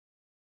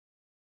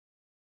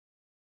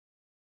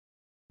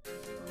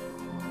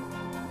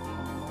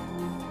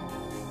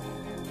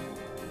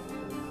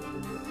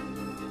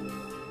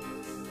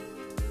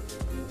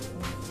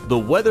The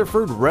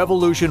Weatherford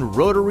Revolution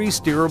Rotary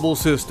Steerable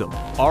System,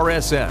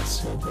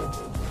 RSS,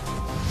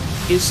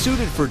 is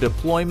suited for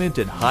deployment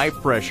in high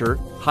pressure,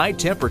 high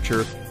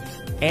temperature,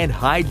 and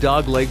high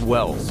dogleg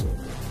wells.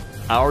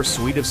 Our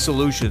suite of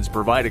solutions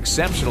provide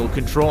exceptional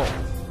control,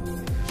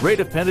 rate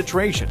of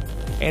penetration,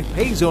 and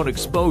pay zone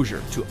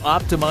exposure to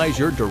optimize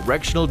your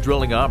directional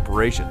drilling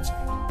operations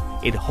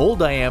in hole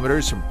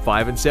diameters from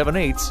 5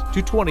 7/8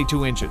 to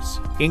 22 inches.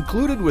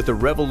 Included with the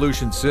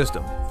Revolution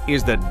system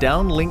is the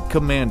Downlink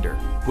Commander,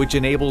 which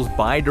enables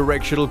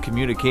bi-directional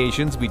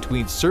communications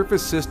between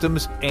surface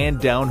systems and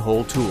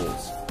downhole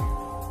tools.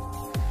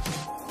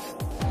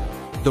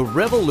 The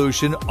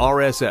Revolution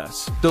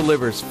RSS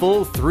delivers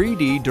full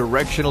 3D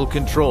directional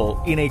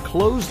control in a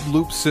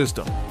closed-loop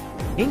system.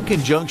 In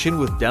conjunction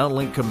with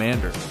Downlink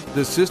Commander,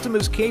 the system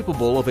is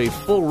capable of a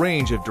full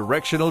range of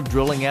directional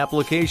drilling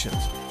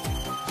applications,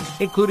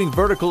 including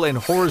vertical and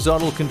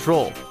horizontal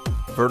control,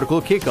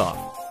 vertical kickoff,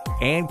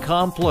 and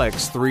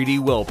complex 3D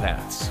well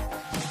paths.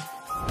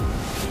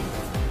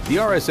 The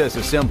RSS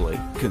assembly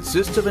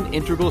consists of an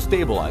integral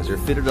stabilizer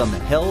fitted on the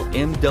Hell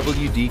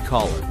MWD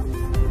collar,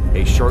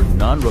 a short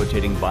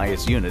non-rotating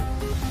bias unit,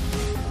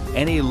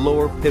 and a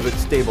lower pivot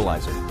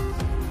stabilizer.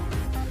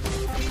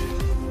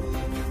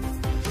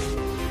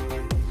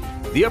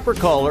 The upper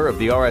collar of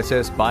the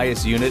RSS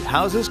bias unit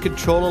houses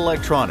control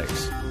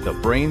electronics, the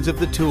brains of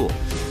the tool,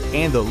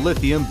 and the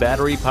lithium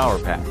battery power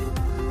pack.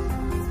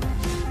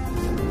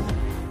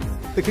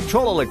 The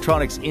control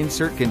electronics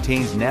insert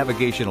contains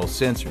navigational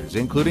sensors,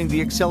 including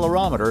the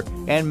accelerometer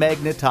and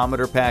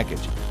magnetometer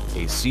package,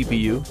 a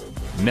CPU,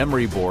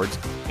 memory boards,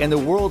 and the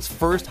world's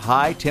first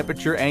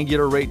high-temperature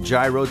angular rate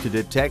gyro to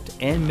detect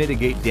and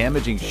mitigate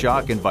damaging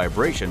shock and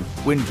vibration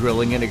when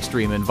drilling in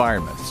extreme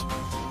environments.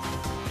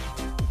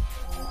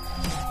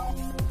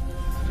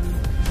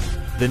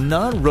 The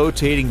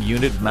non-rotating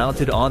unit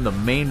mounted on the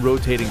main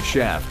rotating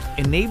shaft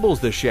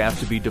enables the shaft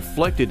to be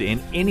deflected in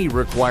any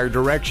required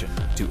direction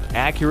to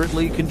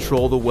accurately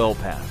control the well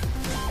path.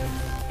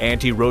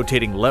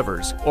 Anti-rotating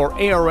levers, or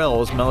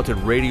ARLs, mounted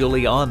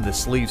radially on the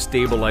sleeve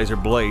stabilizer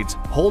blades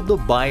hold the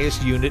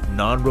bias unit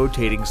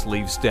non-rotating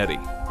sleeve steady.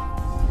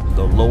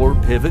 The lower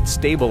pivot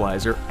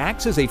stabilizer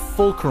acts as a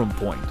fulcrum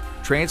point,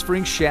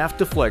 transferring shaft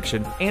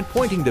deflection and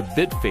pointing the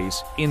bit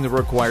face in the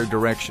required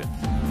direction.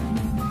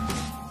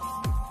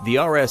 The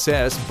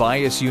RSS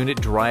bias unit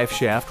drive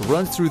shaft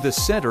runs through the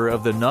center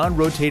of the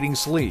non-rotating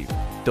sleeve,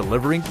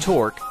 delivering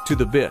torque to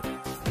the bit.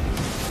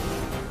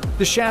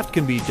 The shaft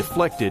can be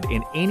deflected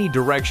in any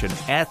direction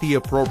at the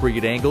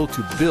appropriate angle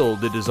to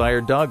build the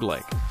desired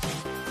dogleg.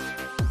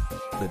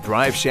 The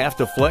drive shaft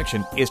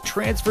deflection is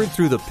transferred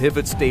through the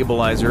pivot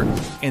stabilizer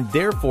and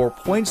therefore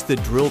points the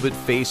drill bit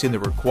face in the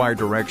required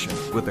direction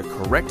with the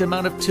correct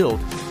amount of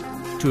tilt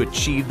to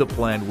achieve the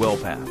planned well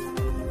path.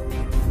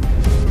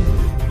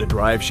 The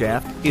drive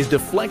shaft is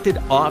deflected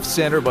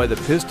off-center by the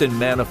piston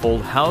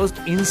manifold housed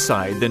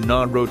inside the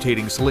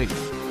non-rotating sleeve.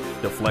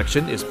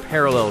 Deflection is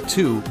parallel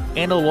to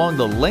and along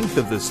the length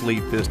of the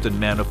sleeve piston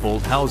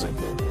manifold housing.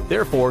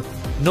 Therefore,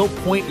 no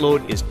point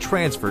load is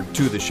transferred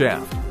to the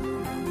shaft.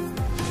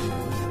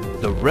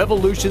 The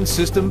Revolution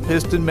system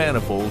piston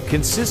manifold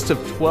consists of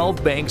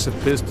 12 banks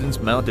of pistons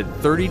mounted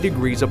 30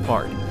 degrees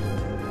apart.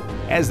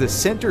 As the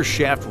center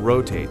shaft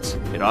rotates,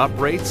 it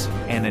operates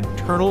an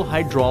internal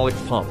hydraulic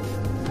pump.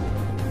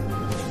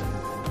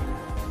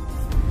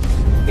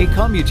 A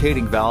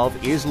commutating valve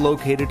is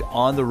located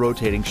on the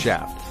rotating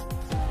shaft.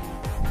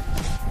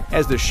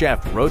 As the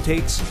shaft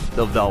rotates,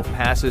 the valve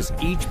passes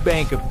each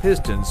bank of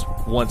pistons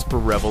once per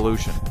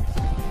revolution.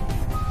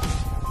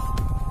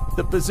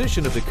 The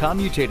position of the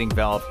commutating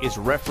valve is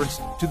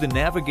referenced to the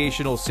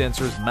navigational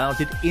sensors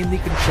mounted in the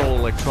control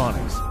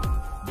electronics.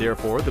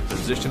 Therefore, the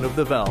position of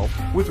the valve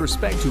with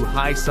respect to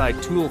high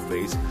side tool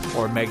face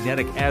or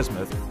magnetic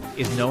azimuth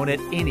is known at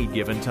any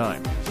given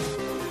time.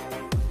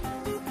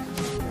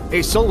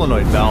 A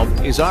solenoid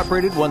valve is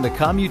operated when the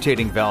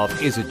commutating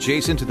valve is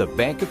adjacent to the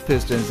bank of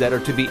pistons that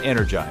are to be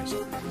energized.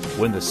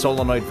 When the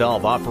solenoid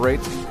valve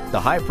operates, the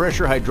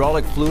high-pressure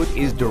hydraulic fluid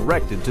is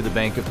directed to the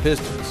bank of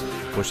pistons,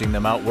 pushing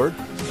them outward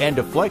and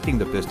deflecting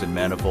the piston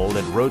manifold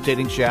and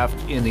rotating shaft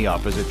in the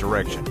opposite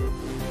direction.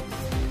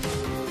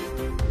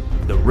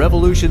 The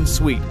Revolution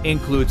suite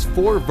includes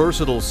 4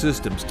 versatile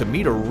systems to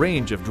meet a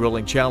range of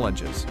drilling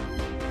challenges.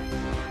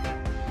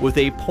 With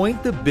a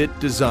point-the-bit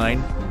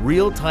design,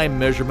 real-time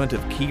measurement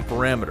of key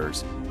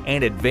parameters,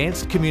 and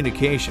advanced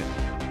communication,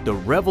 the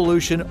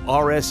Revolution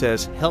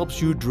RSS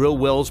helps you drill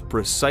wells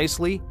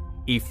precisely,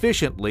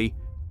 efficiently,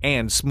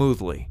 and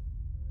smoothly.